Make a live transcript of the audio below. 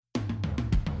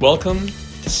Welcome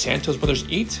to Santos Brothers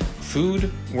Eat,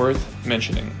 Food Worth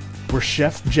Mentioning, where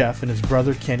Chef Jeff and his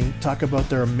brother Kenny talk about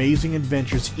their amazing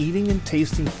adventures eating and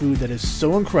tasting food that is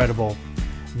so incredible,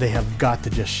 they have got to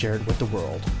just share it with the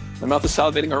world. My mouth is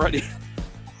salivating already.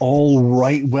 All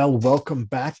right, well, welcome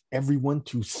back everyone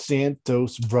to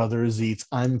Santos Brothers Eats.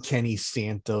 I'm Kenny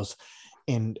Santos,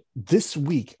 and this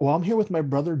week, well, I'm here with my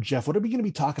brother Jeff. What are we going to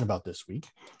be talking about this week?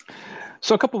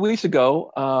 So a couple of weeks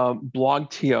ago,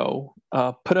 BlogTO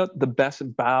put out the best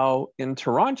bao in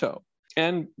Toronto.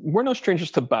 And we're no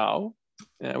strangers to bao.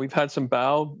 We've had some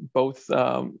bao, both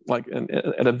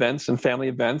at events and family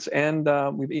events, and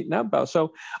we've eaten out bao.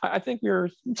 So I think we're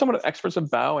somewhat of experts of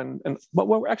bao, but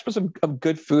we're experts of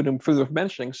good food and food worth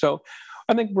mentioning. So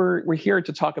I think we're here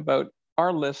to talk about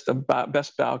our list of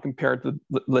best bao compared to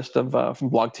the list of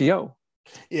from BlogTO.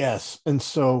 Yes, and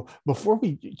so before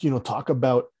we talk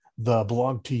about the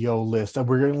BlogTO list,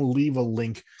 we're going to leave a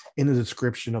link in the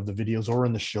description of the videos or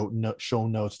in the show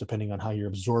notes, depending on how you're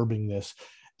absorbing this.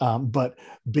 But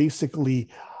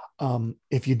basically,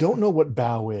 if you don't know what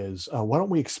bao is, why don't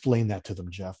we explain that to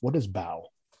them, Jeff? What is bao?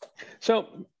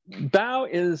 So bao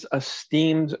is a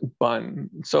steamed bun.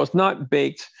 So it's not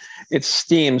baked, it's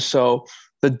steamed. So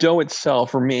the dough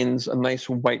itself remains a nice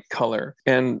white color.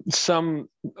 And some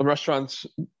restaurants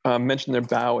mention their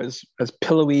bao as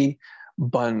pillowy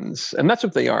buns. And that's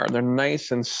what they are. They're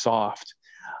nice and soft.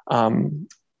 And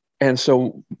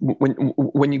so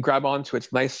when you grab onto it,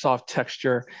 it's nice, soft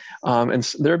texture. And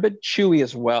they're a bit chewy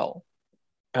as well.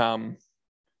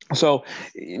 So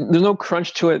there's no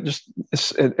crunch to it.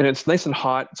 And it's nice and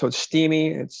hot. So it's steamy.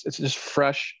 It's just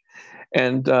fresh.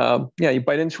 And you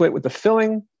bite into it with the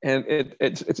filling, and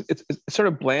it's sort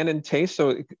of bland in taste.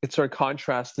 So it sort of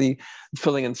contrasts the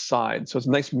filling inside. So it's a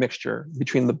nice mixture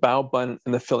between the bao bun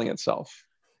and the filling itself.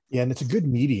 Yeah, and it's a good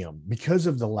medium because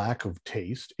of the lack of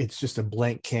taste. It's just a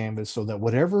blank canvas, so that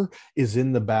whatever is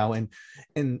in the bao,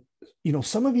 and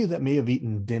some of you that may have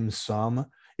eaten dim sum,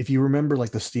 if you remember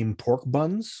like the steamed pork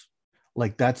buns,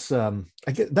 like that's I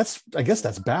guess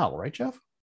that's bao, right, Jeff?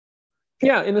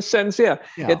 Yeah, in a sense, yeah.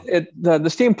 Yeah. The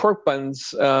steamed pork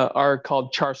buns are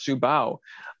called char siu bao,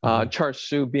 char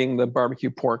siu being the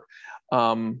barbecue pork,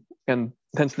 and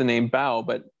hence the name bao.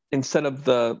 But instead of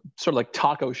the sort of like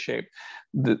taco shape,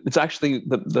 it's actually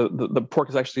the pork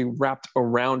is actually wrapped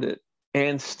around it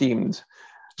and steamed.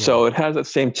 Yeah. So it has that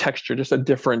same texture, just a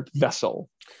different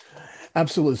vessel.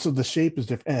 Absolutely. So the shape is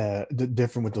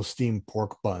different with those steamed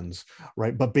pork buns,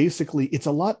 right? But basically, it's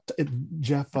a lot.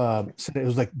 Jeff said it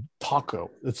was like taco.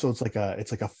 So it's like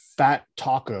a fat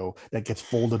taco that gets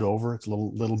folded over. It's a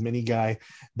little mini guy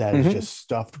that is just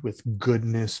stuffed with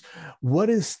goodness. What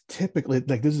is typically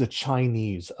like? This is a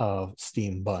Chinese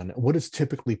steamed bun. What is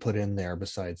typically put in there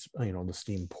besides the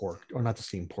steamed pork, or not the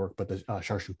steamed pork, but the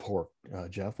char siu pork?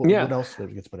 Jeff, what else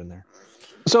gets put in there?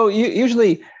 So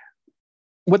usually,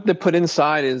 what they put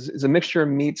inside is a mixture of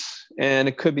meats, and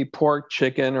it could be pork,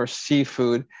 chicken, or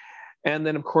seafood. And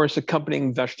then, of course,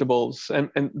 accompanying vegetables.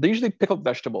 And they usually pickled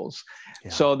vegetables.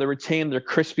 Yeah. So they retain their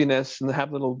crispiness and they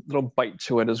have a little bite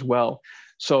to it as well.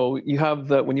 So you have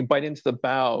when you bite into the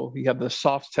bao, you have the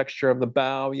soft texture of the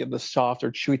bao, you have the soft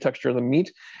or chewy texture of the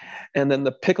meat. And then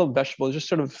the pickled vegetable just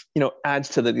sort of, adds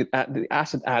to the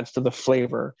acid adds to the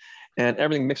flavor. And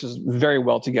everything mixes very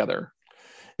well together.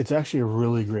 It's actually a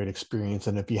really great experience.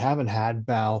 And if you haven't had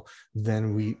bao,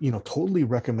 then we, totally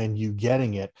recommend you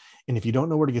getting it. And if you don't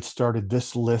know where to get started,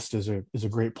 this list is a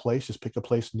great place. Just pick a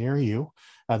place near you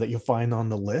that you'll find on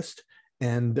the list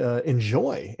and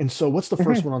enjoy. And so what's the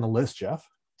first one on the list, Jeff?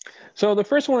 So the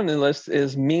first one on the list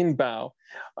is Mean Bao.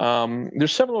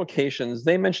 There's several locations.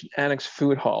 They mentioned Annex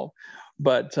Food Hall.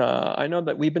 But I know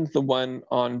that we've been to the one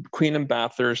on Queen and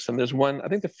Bathurst, and there's one, I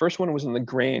think the first one was in the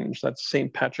Grange, that's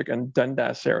St. Patrick and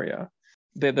Dundas area.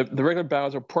 The regular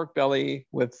baos are pork belly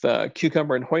with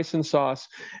cucumber and hoisin sauce.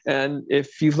 And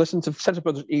if you've listened to Santos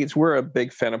Brothers Eats, we're a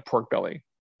big fan of pork belly.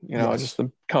 Yes. Just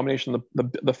the combination of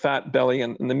the fat belly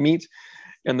and the meat.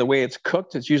 And the way it's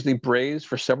cooked, it's usually braised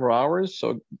for several hours.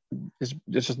 So it's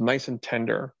just nice and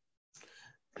tender.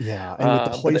 Yeah, and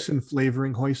with the hoisin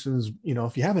flavoring, hoisin's,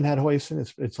 if you haven't had hoisin,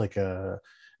 it's like an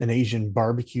Asian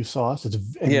barbecue sauce.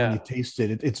 When you taste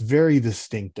it, it's very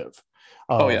distinctive.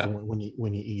 When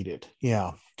you eat it,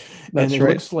 yeah. That's and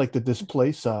right. It looks like that this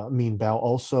place, Mean Bao,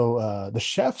 also the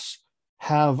chefs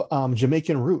have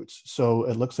Jamaican roots, so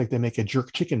it looks like they make a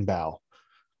jerk chicken bao.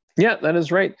 Yeah, that is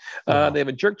right. Yeah. They have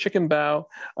a jerk chicken bao.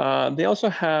 They also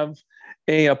have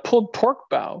a pulled pork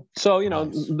bao. So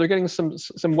Nice. They're getting some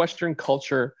Western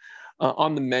culture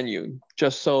on the menu,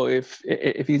 just so if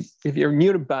you're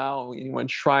new to bao and you want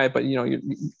to try it, but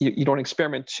you don't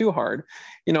experiment too hard,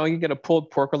 you get a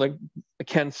pulled pork, or like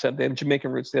Ken said, they have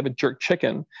Jamaican roots. They have a jerk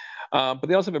chicken, but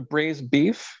they also have a braised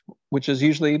beef, which is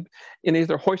usually in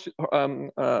either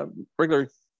regular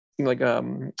like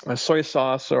a soy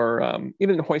sauce, or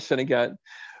even hoisin again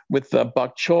with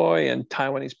bok choy and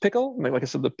Taiwanese pickle. Like I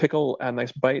said, the pickle had a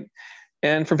nice bite.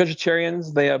 And for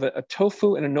vegetarians, they have a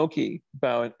tofu and enoki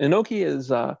bao. Enoki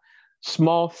is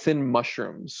small, thin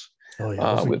mushrooms Oh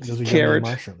yeah, those are yummy carrot.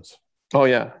 mushrooms. Oh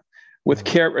yeah, with Yeah.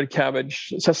 carrot, red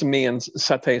cabbage, sesame, and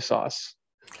satay sauce.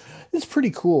 It's pretty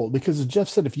cool because as Jeff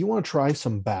said, if you want to try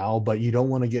some bao, but you don't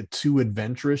want to get too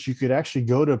adventurous, you could actually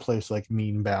go to a place like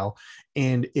Mean Bao.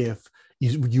 And if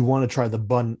you want to try the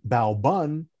bao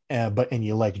bun, and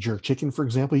you like jerk chicken, for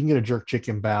example, you can get a jerk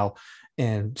chicken bao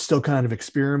and still kind of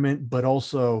experiment, but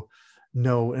also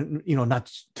no, and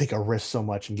not take a risk so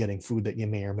much in getting food that you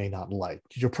may or may not like,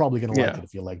 because you're probably going to like Yeah, it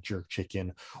if you like jerk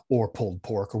chicken or pulled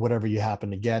pork or whatever you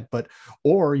happen to get. But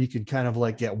or you could kind of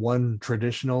like get one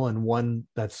traditional and one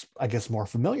that's, I guess, more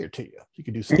familiar to you. You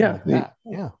could do something yeah, like that.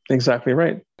 Yeah. exactly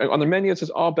right. On the menu, it says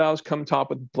all baos come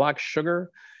topped with black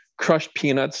sugar, crushed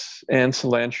peanuts, and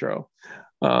cilantro.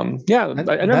 Yeah, And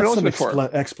I never that's noticed some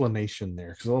before. explanation there,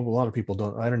 because a lot of people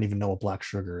don't. I don't even know what black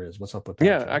sugar is. What's up with that,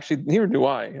 Yeah, Jeff? actually, neither do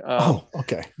I. Oh,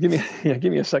 okay. Give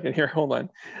me a second here. Hold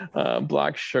on.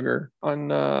 Black sugar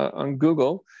on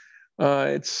Google.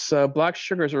 It's black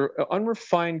sugars are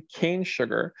unrefined cane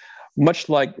sugar, much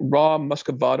like raw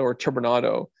muscovado or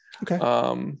turbinado. Okay.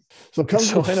 Um, So it comes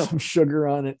so with I know. some sugar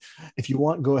on it. If you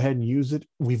want, go ahead and use it.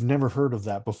 We've never heard of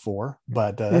that before,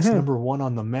 but that's Hmm. number one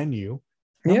on the menu.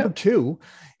 Number Yeah, two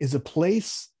is a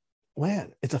place.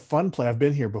 Man, it's a fun place. I've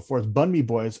been here before. It's Bun Me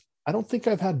Boys. I don't think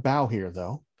I've had bao here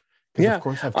though, because of yeah,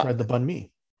 course I've uh, tried the bun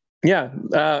me. yeah.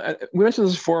 We mentioned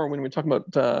this before when we were talking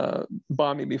about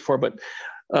banh mi before, but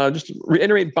just to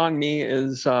reiterate, banh mi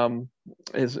is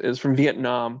from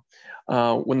Vietnam.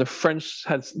 When the French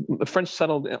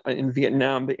settled in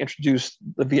Vietnam, they introduced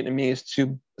the Vietnamese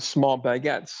to small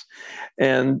baguettes,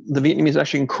 and the Vietnamese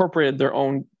actually incorporated their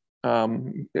own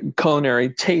culinary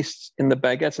tastes in the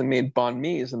baguettes and made banh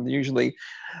mi's, and usually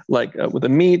like with the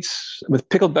meats, with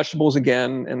pickled vegetables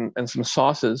again, and some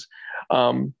sauces.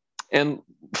 And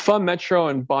Pho Metro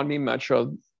and Banh Mi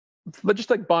Metro, but just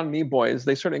like Banh Mi Boys,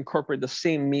 they sort of incorporate the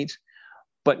same meat,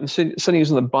 but instead of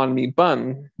using the banh mi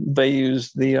bun, they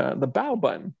use the bao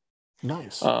bun.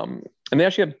 Nice. And they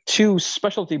actually have two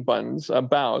specialty buns,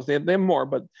 baos. They have more,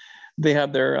 but they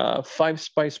have their five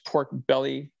spice pork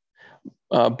belly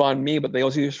banh mi, but they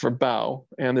also use it for bao.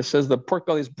 And it says the pork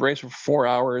belly is braised for 4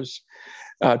 hours,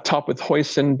 topped with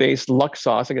hoisin based luck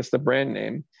sauce, I guess the brand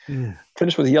name, Mm.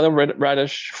 finished with yellow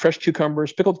radish, fresh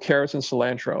cucumbers, pickled carrots, and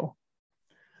cilantro.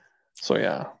 So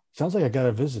yeah, Sounds like I got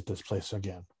to visit this place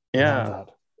again and have yeah, that.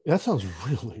 That sounds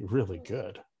really, really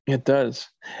good. it does.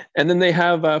 And then they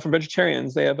have for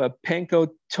vegetarians, they have a panko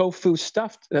tofu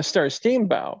stuffed steamed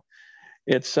bao.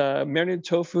 It's marinated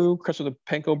tofu crusted with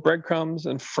panko breadcrumbs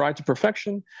and fried to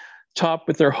perfection, topped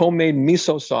with their homemade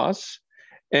miso sauce,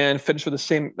 and finished with the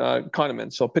same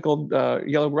condiments. So pickled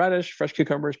yellow radish, fresh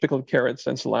cucumbers, pickled carrots,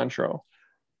 and cilantro.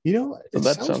 So It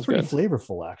that sounds sounds pretty good.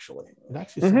 flavorful, actually. It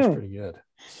actually sounds Hmm. pretty good.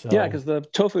 Yeah, So, because the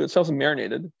tofu itself is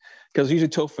marinated. Because usually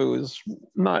tofu is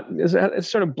not, it's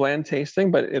sort of bland tasting,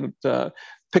 but it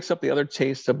picks up the other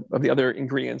taste of the other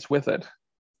ingredients with it.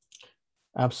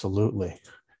 absolutely.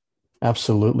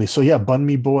 Absolutely. So, yeah, Bun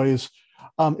Me Boys.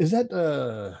 Is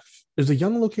the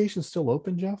young location still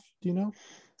open, Jeff? Do you know?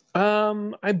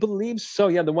 I believe so.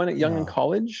 Yeah, the one at Young and Yeah.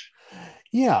 College.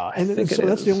 Yeah. I And think it so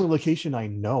that's the is. only location I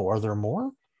know. Are there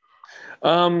more?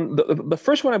 The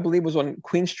first one I believe was on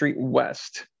Queen Street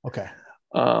West, Okay.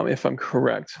 if I'm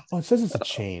correct. Oh, it says it's a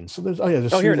chain. So there's Oh, here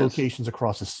three it is. locations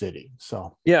across the city.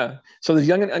 So, Yeah. So there's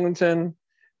Young and Eglinton,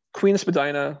 Queen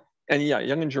Spadina, and yeah,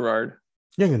 Young and Gerard.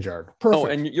 Young and Jard. Oh,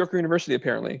 Perfect. and York University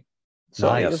apparently. So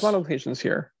yeah, there's a lot Nice. of locations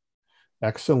here.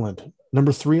 Excellent.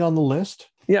 Number three on the list.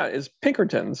 Yeah, is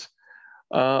Pinkertons.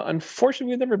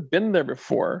 Unfortunately, we've never been there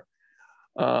before.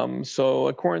 So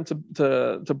according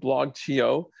to Blog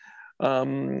TO,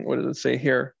 what does it say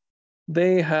here?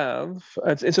 They have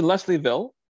it's in Leslieville,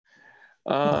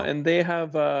 Oh, and they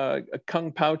have a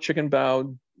kung pao chicken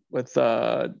bao with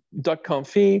duck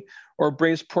confit or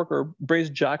braised pork or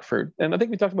braised jackfruit. And I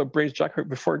think we talked about braised jackfruit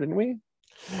before, didn't we?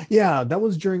 yeah, that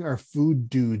was during our Food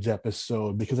Dudes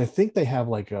episode because I think they have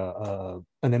like an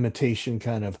imitation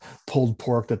kind of pulled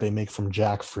pork that they make from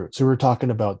jackfruit. So we were talking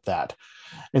about that,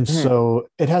 and Mhm. so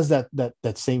it has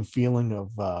that same feeling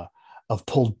of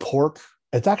pulled pork.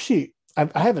 It's actually I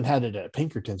haven't had it at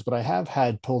Pinkertons, but I have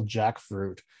had pulled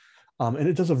jackfruit, and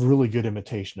it does a really good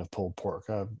imitation of pulled pork.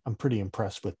 I'm pretty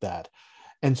impressed with that.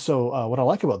 And so, what I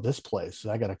like about this place is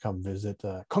I got to come visit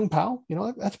Kung Pao. You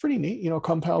know, that's pretty neat. You know,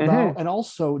 Kung Pao Bao, Hmm. and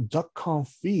also duck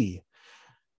confit.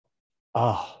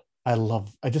 Ah,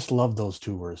 I just love those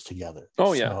two words together.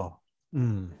 Oh yeah. So,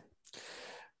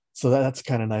 so that's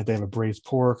kind of nice. They have a braised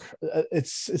pork. It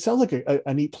sounds like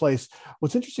a neat place.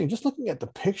 What's interesting, just looking at the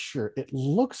picture, it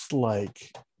looks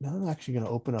like, now I'm actually going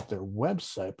to open up their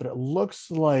website, but it looks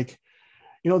like,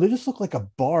 they just look like a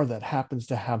bar that happens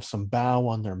to have some bao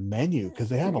on their menu because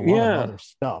they have a lot of Yeah. other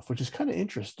stuff, which is kind of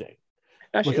interesting.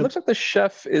 Actually, Like it a, looks like the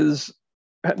chef is.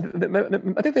 I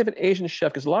think they have an Asian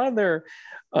chef because a lot of their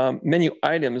menu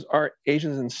items are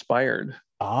Asians inspired.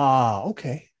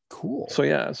 okay, cool. So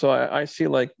yeah, so I see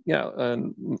like yeah, a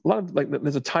lot of like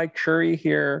there's a Thai curry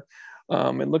here.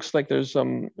 It looks like there's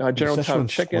some Like a General Tso Szechuan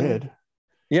chicken. squid.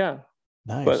 Yeah,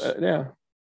 but Nice. yeah,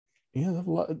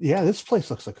 Yeah, this place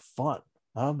looks like fun.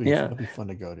 yeah. That'll be fun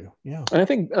to go to. Yeah. And I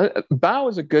think bao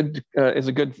is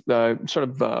a good sort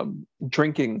of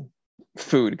drinking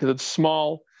food because it's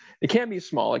small. It can be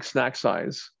small, like snack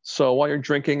size. So while you're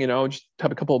drinking, just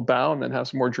have a couple of bao and then have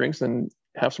some more drinks and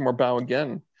have some more bao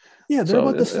again. Yeah, they're So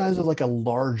about the size of like a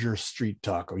larger street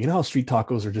taco. You know how street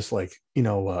tacos are just like,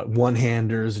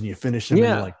 one-handers and you finish them in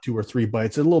yeah, like two or three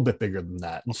bites. They're a little bit bigger than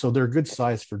that. And so they're good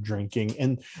size for drinking.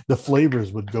 And the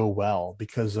flavors would go well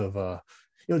because of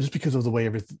just because of the way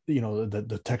everything,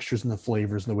 the textures and the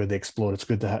flavors and the way they explode. It's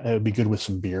good to it would be good with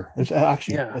some beer. It's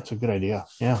actually yeah. that's a good idea.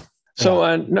 Yeah. So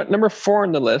Yeah. number four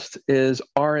on the list is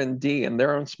R&D, and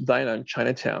they're on Spadina in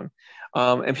Chinatown.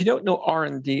 If you don't know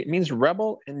R&D, it means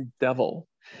rebel and devil.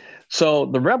 So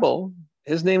the rebel,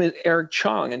 his name is Eric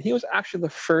Chong, and he was actually the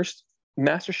first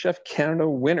MasterChef Canada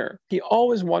winner. He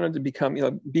always wanted to become,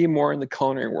 be more in the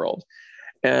culinary world.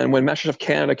 And when MasterChef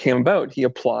Canada came about, he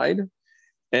applied,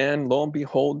 and lo and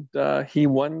behold, he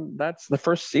won. That's the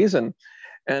first season.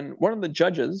 And one of the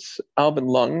judges, Alvin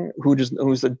Lung, who's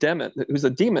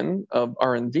the demon of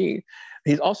R&D,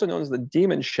 he's also known as the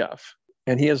Demon Chef,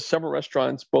 and he has several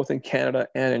restaurants both in Canada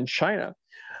and in China.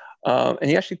 And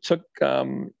he actually took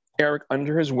Eric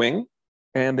under his wing,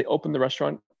 and they opened the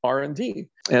restaurant R&D.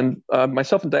 And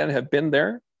myself and Diana have been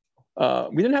there.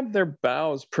 We didn't have their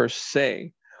bows per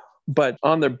se, but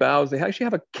on their bows they actually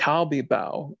have a kalbi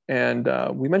bao. And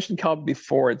we mentioned kalbi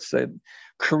before. It's a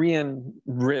Korean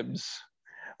ribs,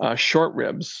 short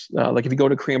ribs, like if you go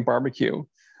to Korean barbecue.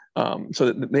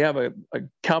 So they have a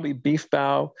kalbi beef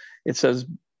bao. It says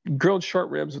grilled short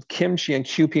ribs with kimchi and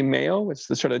kewpie mayo. It's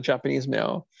the sort of Japanese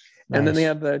mayo. And then they Nice.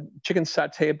 have the chicken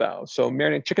satay bao. So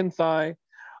marinated chicken thigh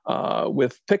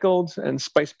with pickled and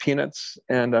spiced peanuts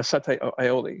and satay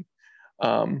aioli.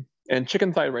 And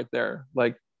chicken thigh right there,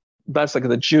 like that's like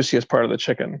the juiciest part of the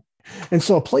chicken. And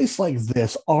so a place like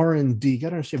this, R&D, got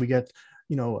to understand we get,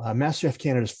 MasterChef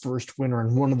Canada's first winner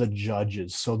and one of the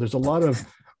judges. So there's a lot of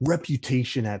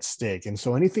reputation at stake. And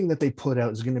so anything that they put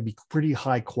out is going to be pretty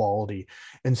high quality.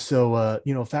 And so,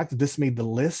 the fact that this made the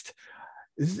list,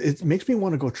 it makes me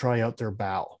want to go try out their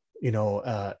bao.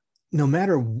 No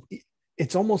matter,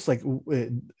 it's almost like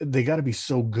they got to be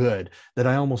so good that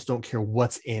I almost don't care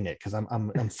what's in it because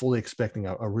I'm fully expecting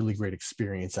a really great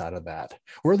experience out of that.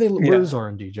 Where is Yeah.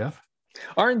 R&D, Jeff?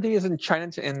 R&D is in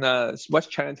China, in West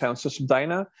Chinatown, so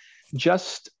Spadina,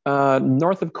 just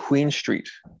north of Queen Street.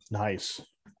 Nice.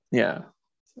 Yeah,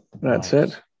 that's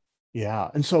Nice. it. Yeah.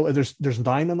 And so there's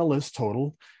nine on the list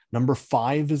total. Number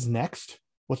five is next.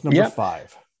 What's number Yep.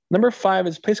 five? Number five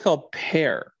is a place called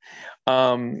Pear.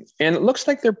 And it looks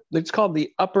like it's called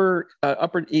the Upper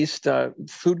East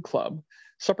Food Club,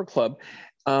 Supper Club.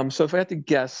 So if I had to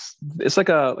guess, it's like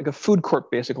a food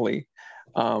court basically.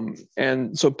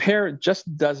 And so Pear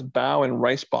just does bao and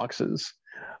rice boxes.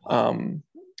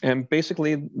 And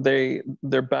basically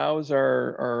their baos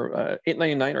are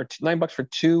 $8.99 or $9 for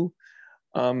two.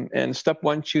 And step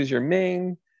one, choose your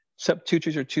main. Step two,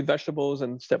 choose your two vegetables,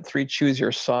 and step three, choose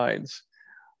your sides.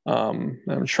 I'm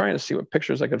trying to see what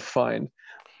pictures I could find,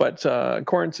 but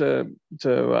according to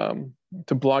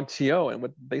BlogTO and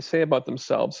what they say about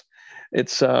themselves,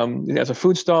 it's as a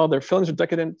food stall. Their fillings are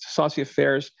decadent, saucy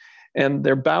affairs, and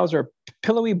their baos are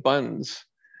pillowy buns.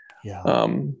 Yeah.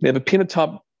 They have a peanut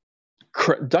top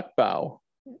duck bao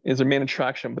is their main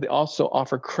attraction, but they also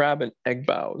offer crab and egg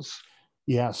baos.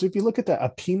 Yeah. So if you look at that, a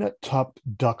peanut top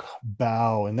duck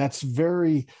bao, and that's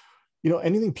very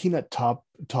Anything peanut topped.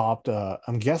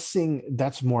 I'm guessing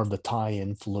that's more of the Thai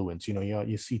influence.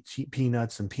 You see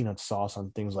peanuts and peanut sauce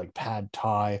on things like pad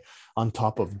Thai on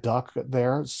top of duck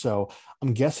there. So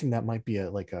I'm guessing that might be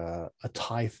a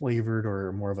Thai flavored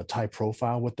or more of a Thai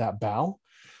profile with that bao.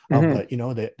 Hmm. But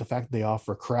the fact they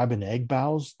offer crab and egg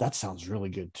baos, that sounds really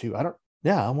good too.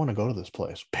 Yeah, I want to go to this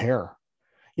place. Pear.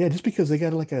 Yeah, just because they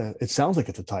got it sounds like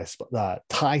it's a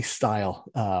Thai style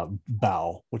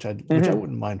bao, which I Hmm.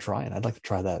 wouldn't mind trying. I'd like to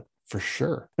try that for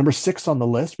sure. Number 6 on the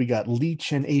list, we got Lee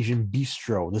Chen Asian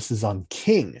Bistro. This is on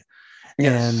King,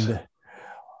 Yes. and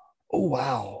oh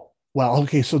wow.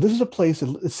 Okay, so this is a place.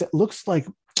 It looks like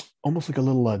almost like a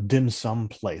little dim sum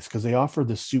place because they offer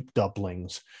the soup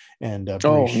dumplings and braised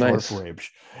Oh, short nice. ribs,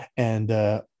 and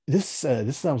this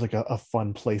sounds like a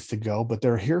fun place to go. But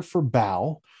they're here for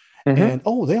bao. And Hmm.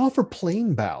 oh, they offer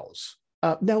plain bows.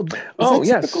 Now, is Oh, that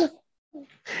yes. typical?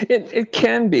 It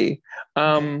can be.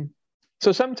 Okay.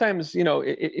 So sometimes,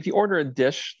 if you order a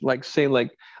dish like say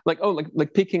like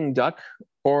Peking duck,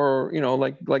 or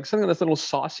like something that's a little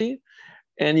saucy,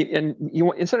 and you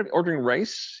want, instead of ordering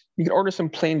rice, you can order some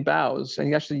plain baos, and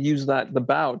you actually use the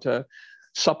bao to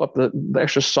sup up the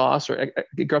extra sauce, or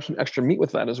grab some extra meat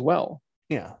with that as well.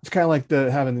 Yeah, it's kind of like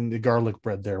having the garlic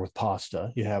bread there with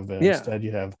pasta. You have Yeah. instead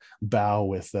you have bao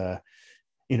with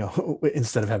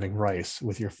instead of having rice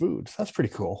with your food. So that's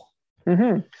pretty cool.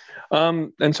 Hmm.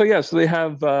 And so yeah, so they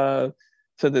have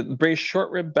so the braised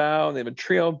short rib bao, they have a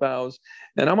trio of baos,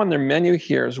 and I'm on their menu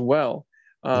here as well.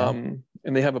 Yeah.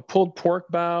 And they have a pulled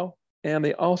pork bao, and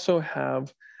they also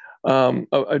have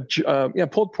yeah,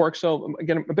 pulled pork. So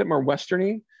again, a bit more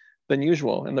westerny than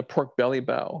usual, and the pork belly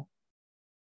bao.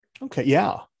 Okay.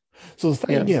 Yeah. So the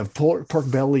fact Yeah. you have pork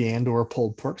belly and or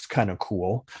pulled pork's kind of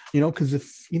cool, because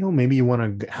if maybe you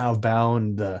want to have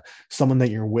bound someone that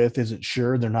you're with isn't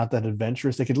sure, they're not that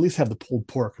adventurous, they could at least have the pulled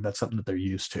pork if that's something that they're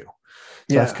used to.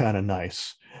 So that's Yeah. kind of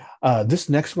nice. This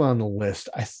next one on the list,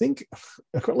 I think,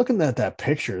 looking at that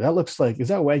picture, that looks like, is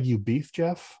that Wagyu beef,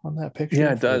 Jeff, on that Yeah,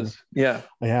 picture? it does. Yeah.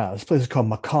 Yeah, this place is called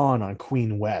Makan on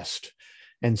Queen West.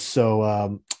 And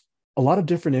so a lot of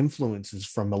different influences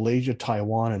from Malaysia,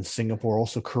 Taiwan, and Singapore,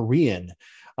 also Korean,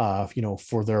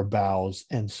 for their bows.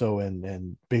 And so,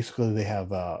 and basically they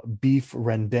have beef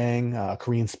rendang,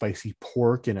 Korean spicy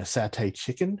pork, and a satay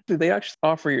chicken. They actually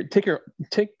offer take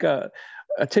a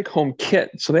take home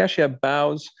kit. So they actually have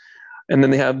baos, and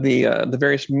then they have the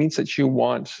various meats that you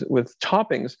want with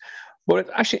toppings. But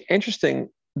it's actually interesting.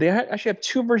 They actually have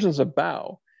two versions of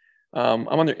bao. I'm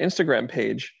on their Instagram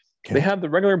page. They Okay. have the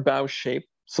regular bao shape,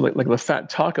 so like the fat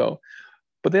taco,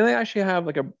 but then they actually have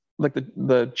like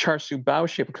the char siu bao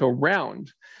shape, go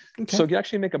round. So Okay. you can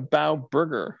actually make a bao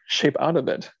burger shape out of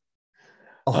it.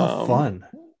 Oh, how Um, fun.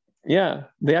 yeah,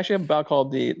 they actually have a bao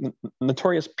called the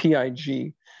Notorious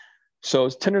Pig. So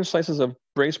it's tender slices of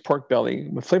braised pork belly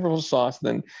with flavorful sauce, and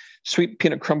then sweet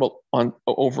peanut crumble on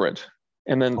over it,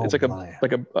 and then Oh it's my.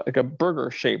 like a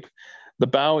burger shape. The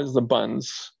bao is the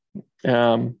buns.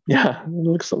 Yeah, it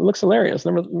looks hilarious.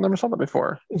 Never saw that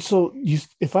before. And so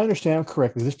if I understand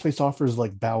correctly, this place offers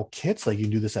like bao kits, like you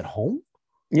can do this at home.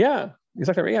 Yeah,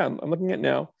 exactly right. Yeah, I'm looking at it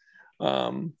now.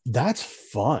 Um, That's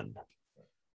fun.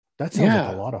 That sounds like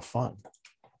a yeah, lot of fun.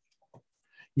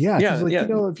 Yeah, because yeah, like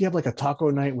yeah. if you have like a taco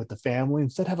night with the family,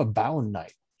 instead have a bao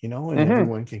night, and Hmm.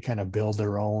 everyone can kind of build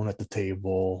their own at the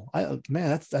table.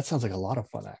 Man, that sounds like a lot of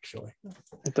fun actually.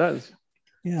 It does.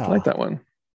 I like Yeah. that one.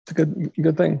 It's a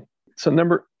good thing. So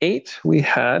number 8 we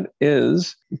had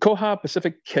is Koha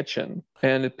Pacific Kitchen,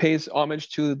 and it pays homage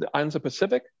to the islands of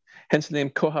Pacific, hence the name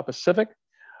Koha Pacific.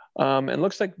 And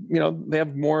looks like they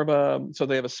have more of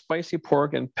they have a spicy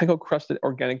pork and pickle crusted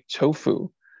organic tofu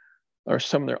are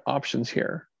some of their options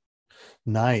here.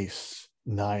 Nice.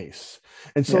 Nice.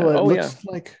 And so Yeah. it Oh yeah. looks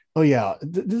like, oh yeah,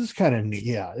 this is kind of neat.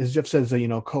 Yeah. As Jeff says,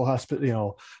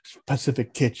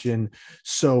 Pacific Kitchen.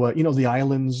 So, the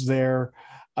islands there,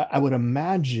 I would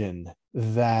imagine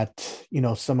that,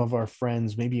 some of our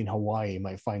friends, maybe in Hawaii,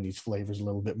 might find these flavors a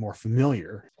little bit more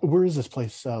familiar. Where is this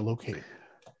place located?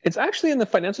 It's actually in the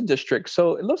financial district,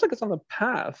 so it looks like it's on the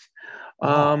path.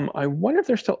 Ah, I wonder if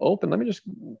they're still open. Let me just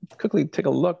quickly take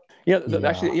a look. Yeah, yeah.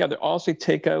 actually, yeah, they're also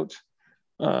takeout,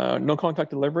 no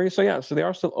contact delivery. So yeah, so they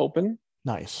are still open.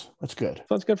 Nice. That's good.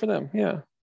 So that's good for them. Yeah.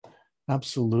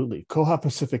 Absolutely. Koha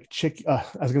Pacific I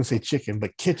was going to say chicken,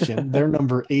 but kitchen. They're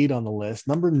number 8 on the list.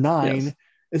 Number Yes. 9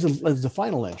 is the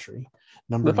final entry.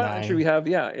 Number The final entry we 9. have,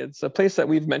 yeah, it's a place that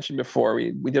we've mentioned before.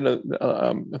 We did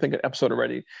I think an episode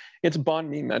already. It's Banh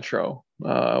Mi Metro,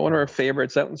 one of our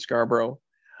favorites out in Scarborough.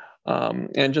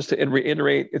 And just to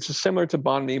reiterate, it's similar to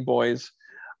Banh Mi Boys.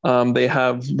 They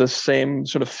have the same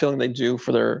sort of filling they do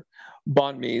for their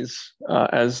banh mi's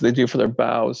as they do for their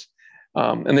baos.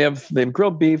 And they have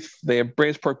grilled beef, they have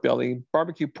braised pork belly,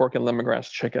 barbecue pork, and lemongrass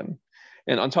chicken.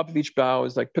 And on top of each bao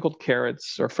is like pickled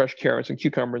carrots or fresh carrots and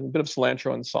cucumbers, and a bit of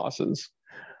cilantro and sauces.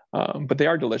 But they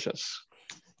are delicious.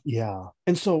 Yeah.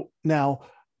 And so now,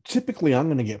 typically, I'm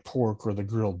going to get pork or the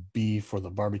grilled beef or the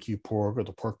barbecue pork or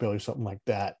the pork belly or something like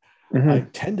that. I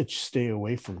tend to stay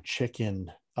away from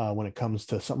chicken when it comes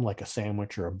to something like a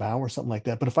sandwich or a bao or something like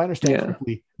that. But if I understand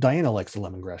correctly, Diana likes the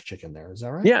lemongrass chicken there. Is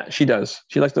that right? Yeah, she does.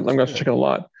 She likes the lemongrass chicken a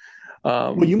lot.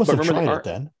 Well, you must have tried it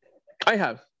then. I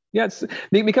have. Yeah, it's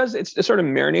because it's sort of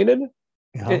marinated.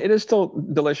 It is still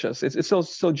delicious. It's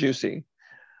still juicy.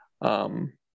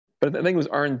 But I think it was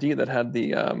R&D that had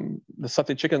the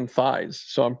satay chicken thighs.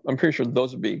 So I'm pretty sure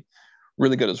those would be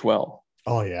really good as well.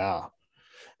 Oh yeah,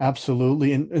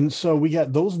 absolutely. And so we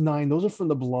got those 9. Those are from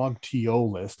the Blog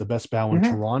TO list, the best bao in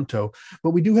Toronto.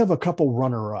 But we do have a couple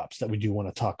runner-ups that we do want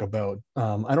to talk about.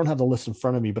 I don't have the list in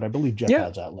front of me, but I believe Jeff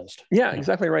has that list. Yeah,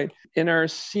 exactly right. In our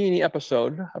C&E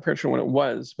episode, I'm pretty sure when it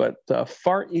was, but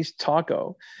Far East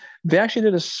Taco, they actually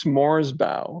did a s'mores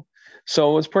bao.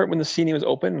 So it was part when the C&E was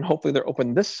open, and hopefully they're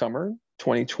open this summer,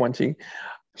 2020.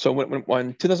 So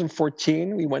when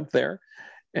 2014, we went there.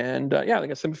 And like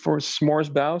I said before, s'mores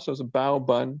bao. So it was a bao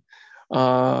bun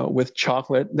with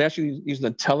chocolate. They actually used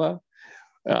Nutella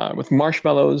with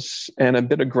marshmallows and a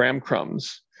bit of graham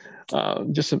crumbs,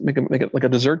 just to make it like a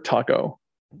dessert taco.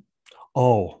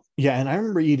 Oh, yeah. And I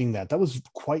remember eating that. That was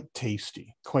quite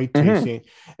tasty.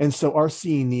 And so our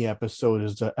C&E episode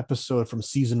is the episode from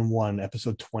season 1,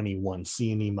 episode 21,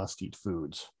 C&E Must Eat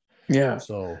Foods. Yeah.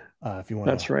 So if you want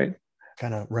That's right.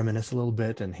 kind of reminisce a little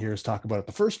bit and hear us talk about it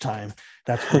the first time,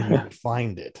 that's where you would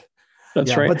find it.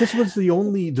 That's right. But this was the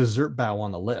only dessert bao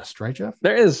on the list, right, Jeff?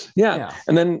 There is, yeah.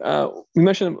 And then we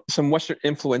mentioned some Western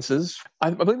influences. I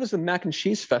believe it was the Mac and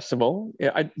Cheese Festival.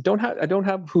 Yeah, I don't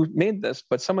have who made this,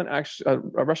 but someone actually,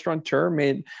 a restaurateur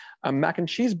made a mac and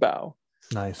cheese bao.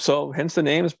 Nice. So hence the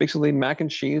name is basically mac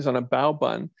and cheese on a bao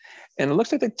bun, and it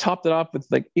looks like they topped it off with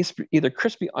like either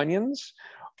crispy onions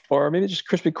or maybe just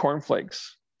crispy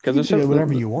cornflakes. Because there's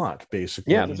whatever you want,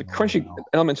 basically. Yeah, there's a crunchy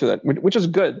element to that, which is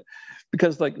good.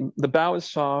 Because like the bao is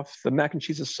soft, the mac and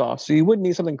cheese is soft, so you would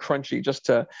need something crunchy just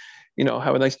to,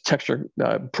 have a nice texture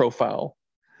profile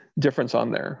difference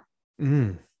on there.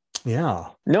 Yeah.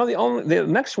 No, the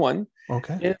next one,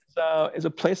 is a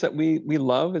place that we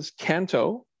love is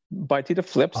Canto by Tita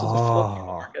Flips. It's a Filipino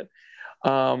market,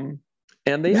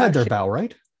 and they had their bao,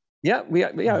 right? Yeah, we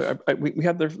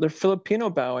have their Filipino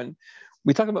bao, and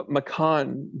we talk about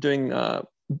Macan doing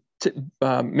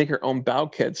make your own bao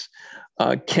kits.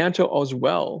 Canto as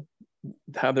well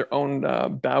have their own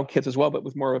bao kits as well, but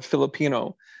with more of a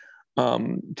Filipino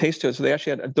taste to it. So they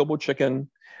actually had adobo chicken,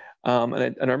 and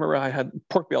I remember I had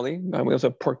pork belly. We also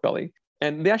have pork belly,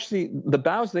 and the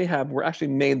baos they have were actually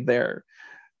made there,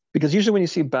 because usually when you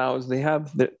see baos,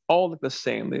 they're all look the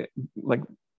same. They like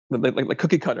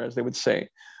cookie cutter, as they would say.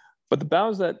 But the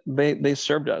baos that they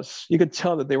served us, you could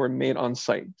tell that they were made on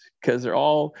site, because they're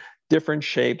all different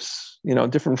shapes,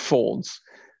 different folds.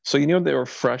 So they were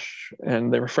fresh,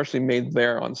 and they were freshly made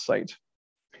there on site.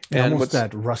 And almost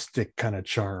that rustic kind of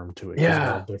charm to it.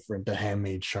 Yeah. All different, the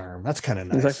handmade charm. That's kind of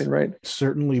nice. Exactly right.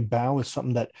 Certainly bao is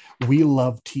something that we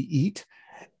love to eat.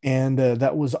 And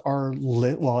that was our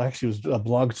list. Well, actually, it was a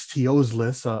Blog TO's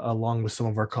list, along with some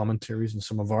of our commentaries and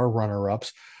some of our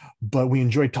runner-ups. But we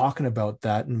enjoyed talking about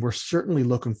that. And we're certainly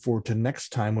looking forward to next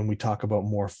time when we talk about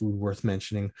more food worth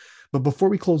mentioning. But before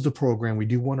we close the program, we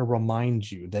do want to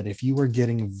remind you that if you are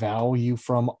getting value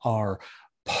from our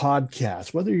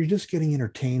podcast, whether you're just getting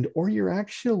entertained or you're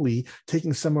actually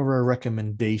taking some of our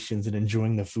recommendations and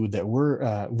enjoying the food that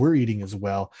we're eating as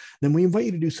well, then we invite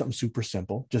you to do something super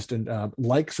simple. Just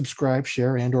like, subscribe,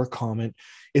 share, and or comment.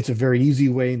 It's a very easy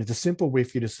way, and it's a simple way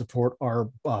for you to support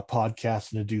our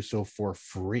podcast, and to do so for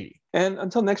free. And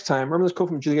until next time, remember this quote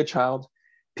from Julia Child: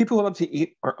 "People who love to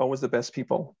eat are always the best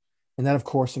people." And that, of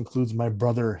course, includes my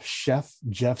brother, Chef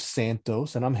Jeff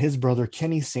Santos, and I'm his brother,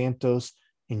 Kenny Santos.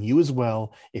 And you as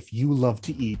well, if you love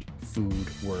to eat food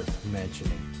worth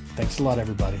mentioning. Thanks a lot,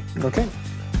 everybody. Okay.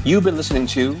 You've been listening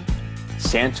to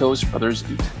Santos Brothers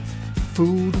Eat.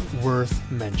 Food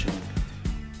worth mentioning.